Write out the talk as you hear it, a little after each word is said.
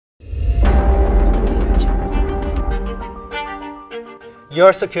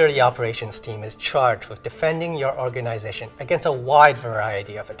Your security operations team is charged with defending your organization against a wide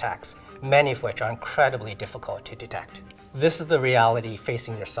variety of attacks, many of which are incredibly difficult to detect. This is the reality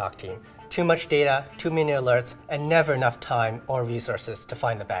facing your SOC team. Too much data, too many alerts, and never enough time or resources to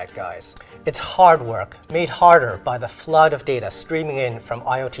find the bad guys. It's hard work, made harder by the flood of data streaming in from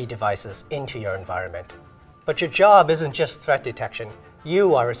IoT devices into your environment. But your job isn't just threat detection.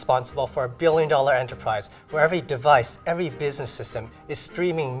 You are responsible for a billion-dollar enterprise where every device, every business system is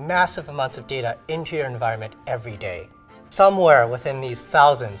streaming massive amounts of data into your environment every day. Somewhere within these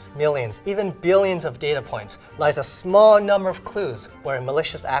thousands, millions, even billions of data points lies a small number of clues where a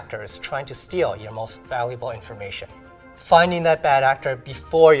malicious actor is trying to steal your most valuable information. Finding that bad actor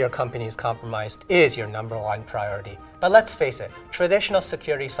before your company is compromised is your #1 priority. But let's face it, traditional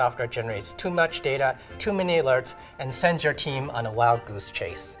security software generates too much data, too many alerts, and sends your team on a wild goose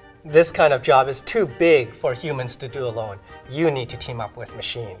chase. This kind of job is too big for humans to do alone. You need to team up with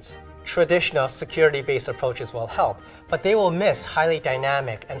machines. Traditional security-based approaches will help, but they will miss highly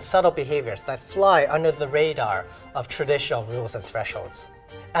dynamic and subtle behaviors that fly under the radar of traditional rules and thresholds.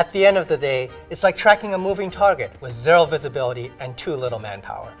 At the end of the day, it's like tracking a moving target with zero visibility and too little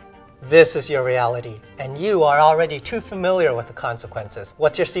manpower. This is your reality, and you are already too familiar with the consequences.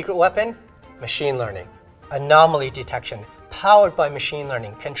 What's your secret weapon? Machine learning. Anomaly detection, powered by machine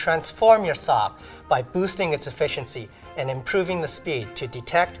learning, can transform your SOC by boosting its efficiency and improving the speed to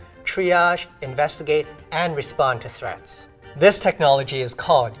detect, triage, investigate, and respond to threats. This technology is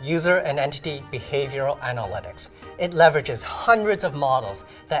called User and Entity Behavioral Analytics. It leverages hundreds of models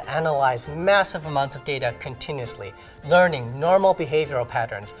that analyze massive amounts of data continuously, learning normal behavioral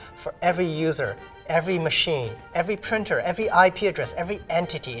patterns for every user, every machine, every printer, every IP address, every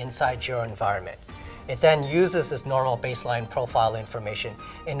entity inside your environment. It then uses this normal baseline profile information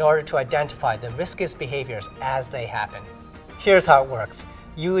in order to identify the riskiest behaviors as they happen. Here's how it works.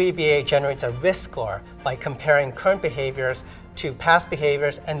 UEBA generates a risk score by comparing current behaviors to past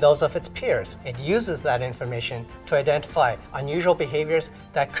behaviors and those of its peers. It uses that information to identify unusual behaviors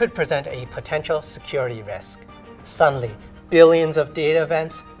that could present a potential security risk. Suddenly, billions of data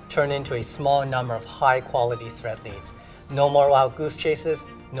events turn into a small number of high-quality threat leads. No more wild goose chases,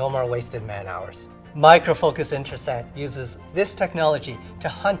 no more wasted man-hours. Micro Focus Intercept uses this technology to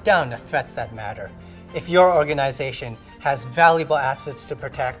hunt down the threats that matter. If your organization has valuable assets to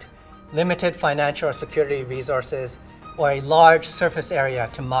protect, limited financial or security resources, or a large surface area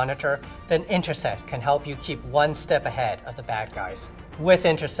to monitor, then Intercept can help you keep one step ahead of the bad guys. With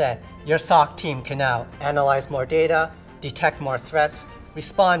Intercept, your SOC team can now analyze more data, detect more threats,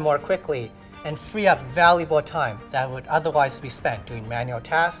 respond more quickly, and free up valuable time that would otherwise be spent doing manual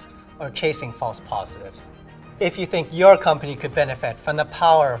tasks or chasing false positives. If you think your company could benefit from the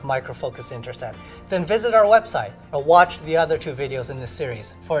power of Micro Focus Intercept, then visit our website or watch the other 2 videos in this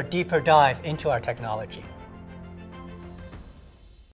series for a deeper dive into our technology.